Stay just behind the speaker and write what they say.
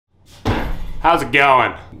How's it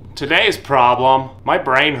going? Today's problem, my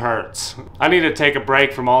brain hurts. I need to take a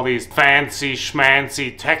break from all these fancy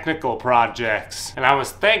schmancy technical projects. And I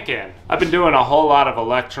was thinking, I've been doing a whole lot of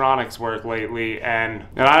electronics work lately, and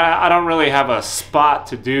I don't really have a spot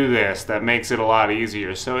to do this that makes it a lot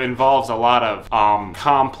easier. So it involves a lot of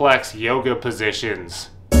complex yoga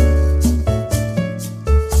positions.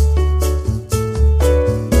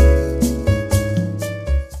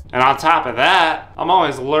 And on top of that, I'm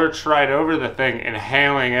always lurched right over the thing,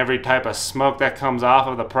 inhaling every type of smoke that comes off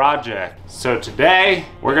of the project. So today,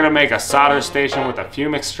 we're gonna make a solder station with a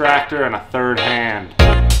fume extractor and a third hand.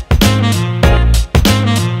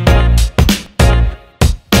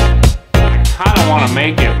 I kinda wanna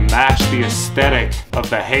make it match the aesthetic of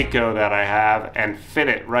the Heiko that I have and fit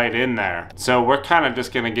it right in there. So we're kinda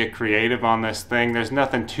just gonna get creative on this thing. There's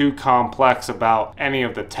nothing too complex about any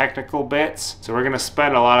of the technical bits. So we're gonna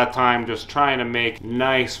spend a lot of time just trying to make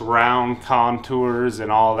nice round contours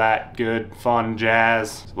and all that good fun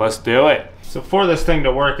jazz. So let's do it. So for this thing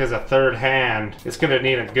to work as a third hand, it's gonna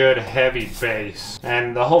need a good heavy base.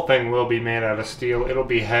 And the whole thing will be made out of steel. It'll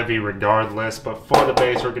be heavy regardless, but for the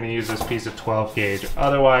base, we're gonna use this piece of 12 gauge.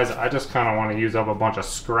 Otherwise, I just kinda wanna use up a bunch of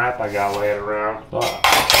scrap I got laying around. But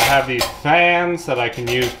I have these fans that I can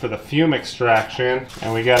use for the fume extraction,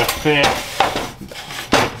 and we gotta fit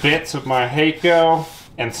the bits of my Heiko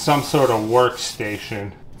and some sort of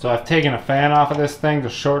workstation. So I've taken a fan off of this thing to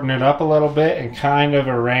shorten it up a little bit and kind of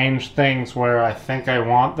arrange things where I think I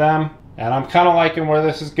want them. And I'm kind of liking where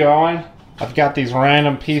this is going. I've got these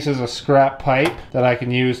random pieces of scrap pipe that I can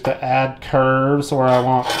use to add curves where I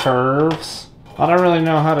want curves. I don't really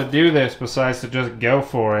know how to do this besides to just go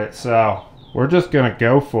for it, so we're just gonna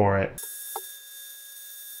go for it.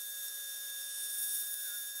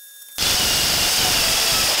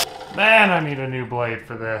 Man, I need a new blade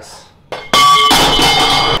for this.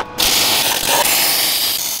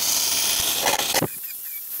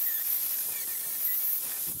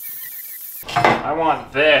 I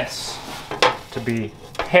want this to be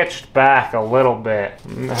pitched back a little bit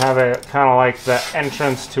and have it kind of like the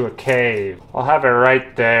entrance to a cave. I'll have it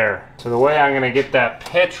right there. So the way I'm gonna get that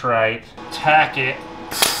pitch right, tack it,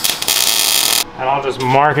 and I'll just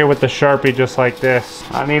mark it with the Sharpie just like this.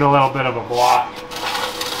 I need a little bit of a block.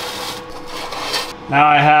 Now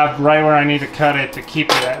I have right where I need to cut it to keep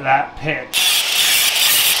it at that pitch.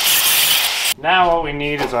 Now what we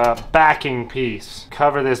need is a backing piece.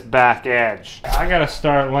 Cover this back edge. I gotta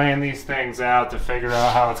start laying these things out to figure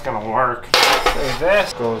out how it's gonna work. So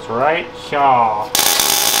this goes right here.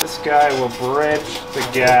 This guy will bridge the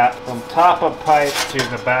gap from top of pipe to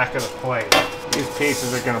the back of the plate. These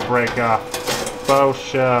pieces are gonna break off. Faux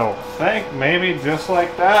show. I think maybe just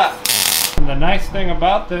like that. And the nice thing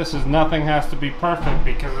about this is nothing has to be perfect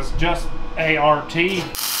because it's just ART.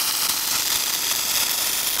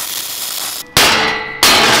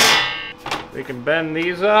 We can bend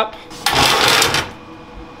these up.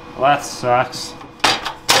 Well, that sucks.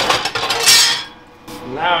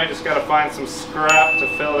 Now I just gotta find some scrap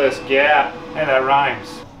to fill this gap. Hey, that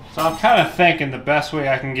rhymes. So I'm kind of thinking the best way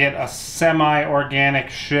I can get a semi-organic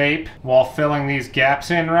shape while filling these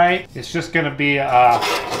gaps in right, it's just gonna be a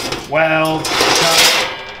weld,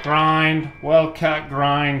 cut, grind, weld, cut,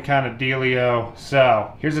 grind kind of dealio.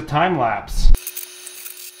 So here's a time lapse.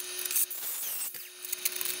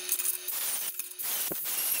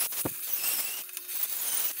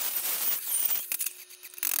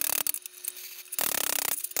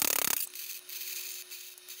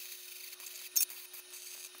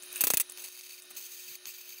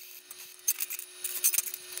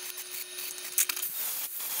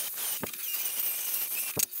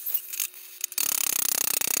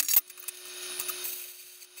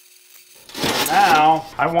 Now,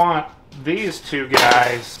 I want these two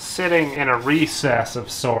guys sitting in a recess of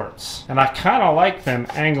sorts. And I kind of like them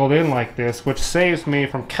angled in like this, which saves me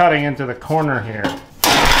from cutting into the corner here.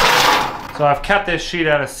 So I've cut this sheet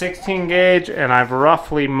out of 16 gauge and I've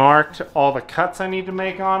roughly marked all the cuts I need to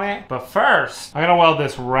make on it. But first, I'm gonna weld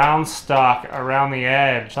this round stock around the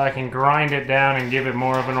edge so I can grind it down and give it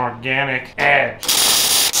more of an organic edge.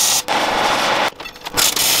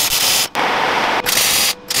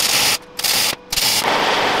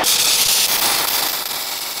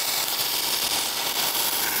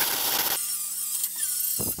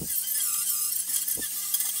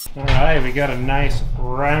 Alright, we got a nice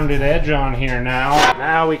rounded edge on here now.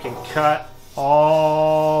 Now we can cut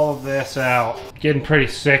all this out. Getting pretty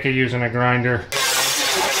sick of using a grinder.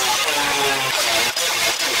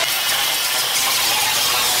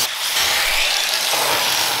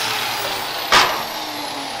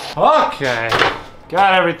 Okay,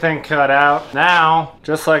 Got everything cut out. Now,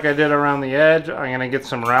 just like I did around the edge, I'm gonna get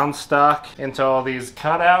some round stock into all these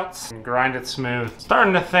cutouts and grind it smooth.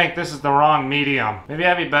 Starting to think this is the wrong medium. Maybe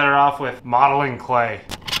I'd be better off with modeling clay.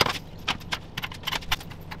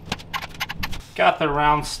 Got the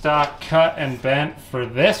round stock cut and bent for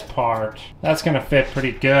this part. That's gonna fit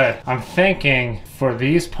pretty good. I'm thinking for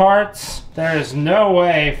these parts, there is no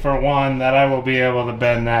way, for one, that I will be able to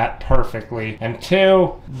bend that perfectly. And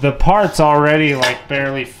two, the parts already like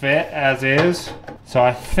barely fit as is. So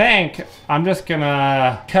I think I'm just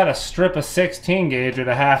gonna cut a strip of 16 gauge at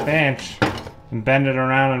a 1/2 inch and bend it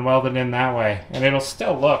around and weld it in that way. And it'll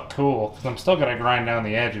still look cool, because I'm still gonna grind down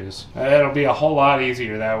the edges. It'll be a whole lot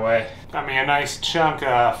easier that way. Got me a nice chunk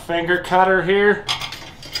of finger cutter here.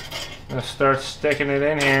 I'm gonna start sticking it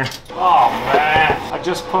in here. Oh man, I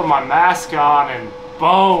just put my mask on and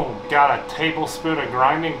boom, got a tablespoon of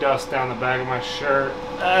grinding dust down the back of my shirt.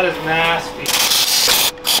 That is nasty.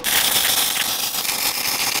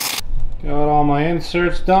 Got all my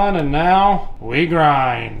inserts done, and now we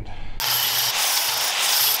grind.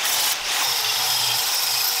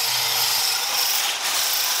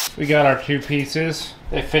 We got our two pieces.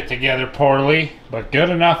 They fit together poorly, but good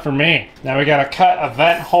enough for me. Now we gotta cut a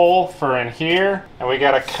vent hole for in here, and we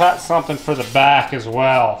gotta cut something for the back as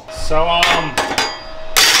well. So,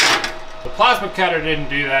 the plasma cutter didn't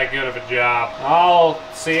do that good of a job. I'll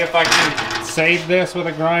see if I can save this with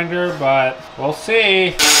a grinder, but we'll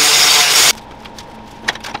see.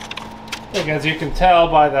 I think as you can tell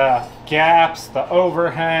by the gaps, the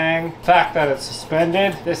overhang, the fact that it's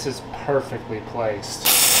suspended, this is perfectly placed.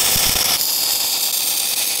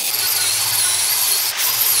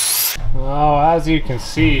 Oh, as you can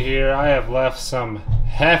see here, I have left some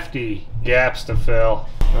hefty gaps to fill.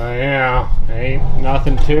 Yeah, ain't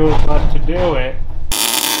nothing to it but to do it.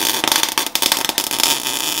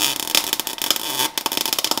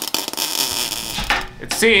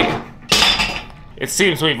 It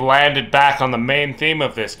seems we've landed back on the main theme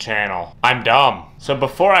of this channel. I'm dumb. So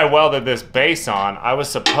before I welded this base on, I was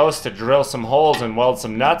supposed to drill some holes and weld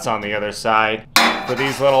some nuts on the other side for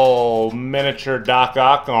these little miniature Doc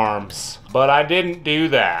Ock arms. But I didn't do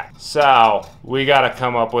that. So we gotta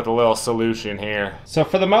come up with a little solution here. So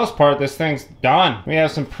for the most part, this thing's done. We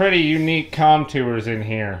have some pretty unique contours in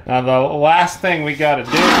here. Now the last thing we gotta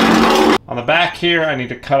do, on the back here, I need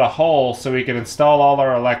to cut a hole so we can install all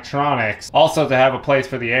our electronics. Also to have a place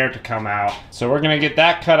for the air to come out. So we're gonna get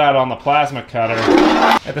that cut out on the plasma cutter.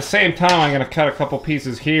 At the same time, I'm gonna cut a couple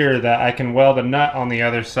pieces here that I can weld a nut on the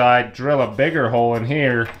other side, drill a bigger hole in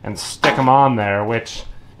here, and stick them on there, which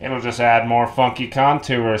it'll just add more funky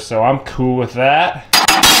contours, so I'm cool with that.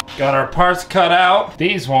 Got our parts cut out.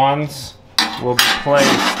 These ones will be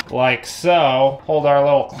placed like so. Hold our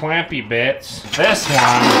little clampy bits. This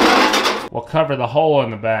one will cover the hole in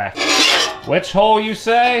the back. Which hole, you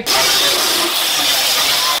say?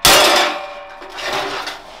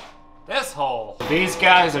 This hole. These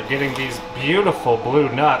guys are getting these beautiful blue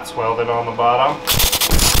nuts welded on the bottom.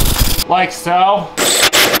 Like so.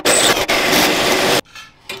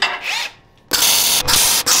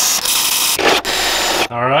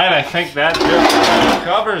 Alright, I think that just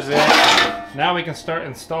covers it. Now we can start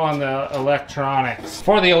installing the electronics.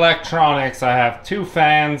 For the electronics, I have 2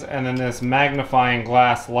 fans and then this magnifying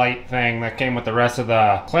glass light thing that came with the rest of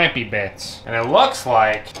the clampy bits. And it looks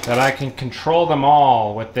like that I can control them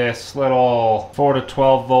all with this little 4 to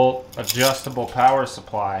 12 volt adjustable power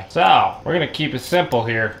supply. So, we're gonna keep it simple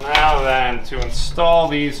here. Now then, to install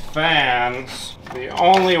these fans, the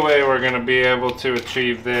only way we're going to be able to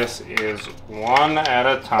achieve this is one at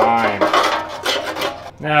a time.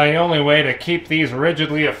 Now the only way to keep these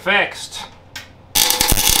rigidly affixed.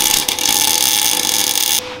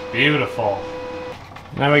 Beautiful.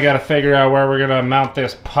 Now we got to figure out where we're going to mount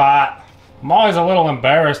this pot. I'm always a little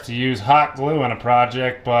embarrassed to use hot glue in a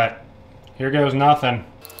project, but here goes nothing.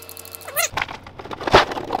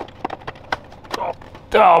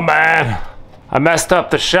 Oh man. I messed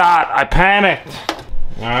up the shot. I panicked.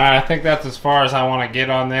 Alright, I think that's as far as I want to get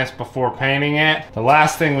on this before painting it. The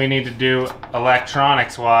last thing we need to do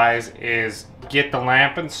electronics wise is get the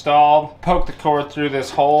lamp installed, poke the cord through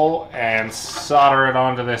this hole, and solder it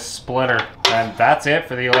onto this splitter. And that's it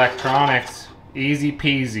for the electronics. Easy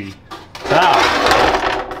peasy. So,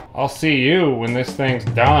 I'll see you when this thing's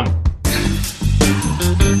done.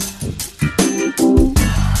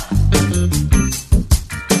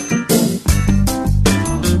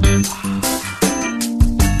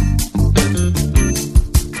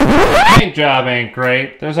 paint job ain't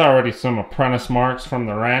great. There's already some apprentice marks from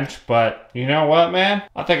the wrench, but you know what, man?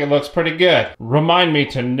 I think it looks pretty good. Remind me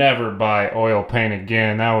to never buy oil paint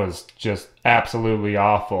again. That was just absolutely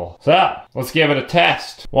awful. So, let's give it a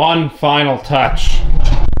test. One final touch.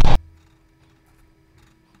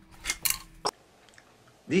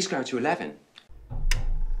 These go to 11.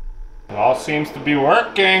 It all seems to be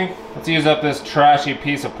working. Let's use up this trashy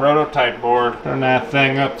piece of prototype board. Turn that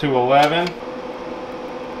thing up to 11.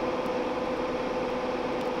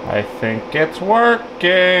 I think it's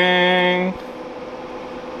working.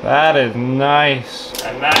 That is nice.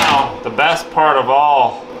 And now, the best part of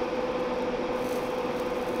all.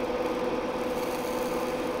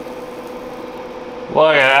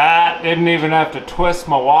 Look at that. Didn't even have to twist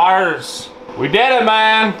my wires. We did it,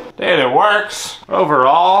 man. Dude, it works.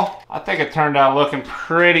 Overall, I think it turned out looking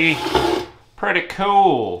pretty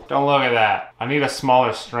cool. Don't look at that. I need a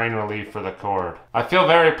smaller strain relief for the cord. I feel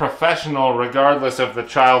very professional regardless of the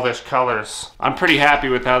childish colors. I'm pretty happy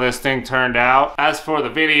with how this thing turned out. As for the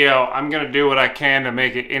video, I'm gonna do what I can to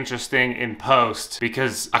make it interesting in post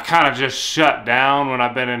because I kind of just shut down when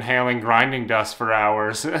I've been inhaling grinding dust for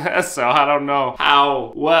hours. So I don't know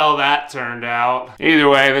how well that turned out. Either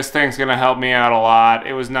way, this thing's gonna help me out a lot.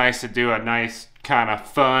 It was nice to do a nice kind of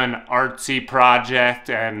fun artsy project,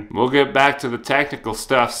 and we'll get back to the technical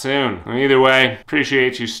stuff soon. Either way,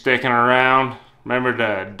 appreciate you sticking around. Remember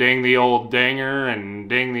to ding the old dinger and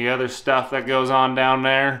ding the other stuff that goes on down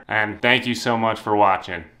there, and thank you so much for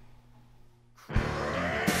watching.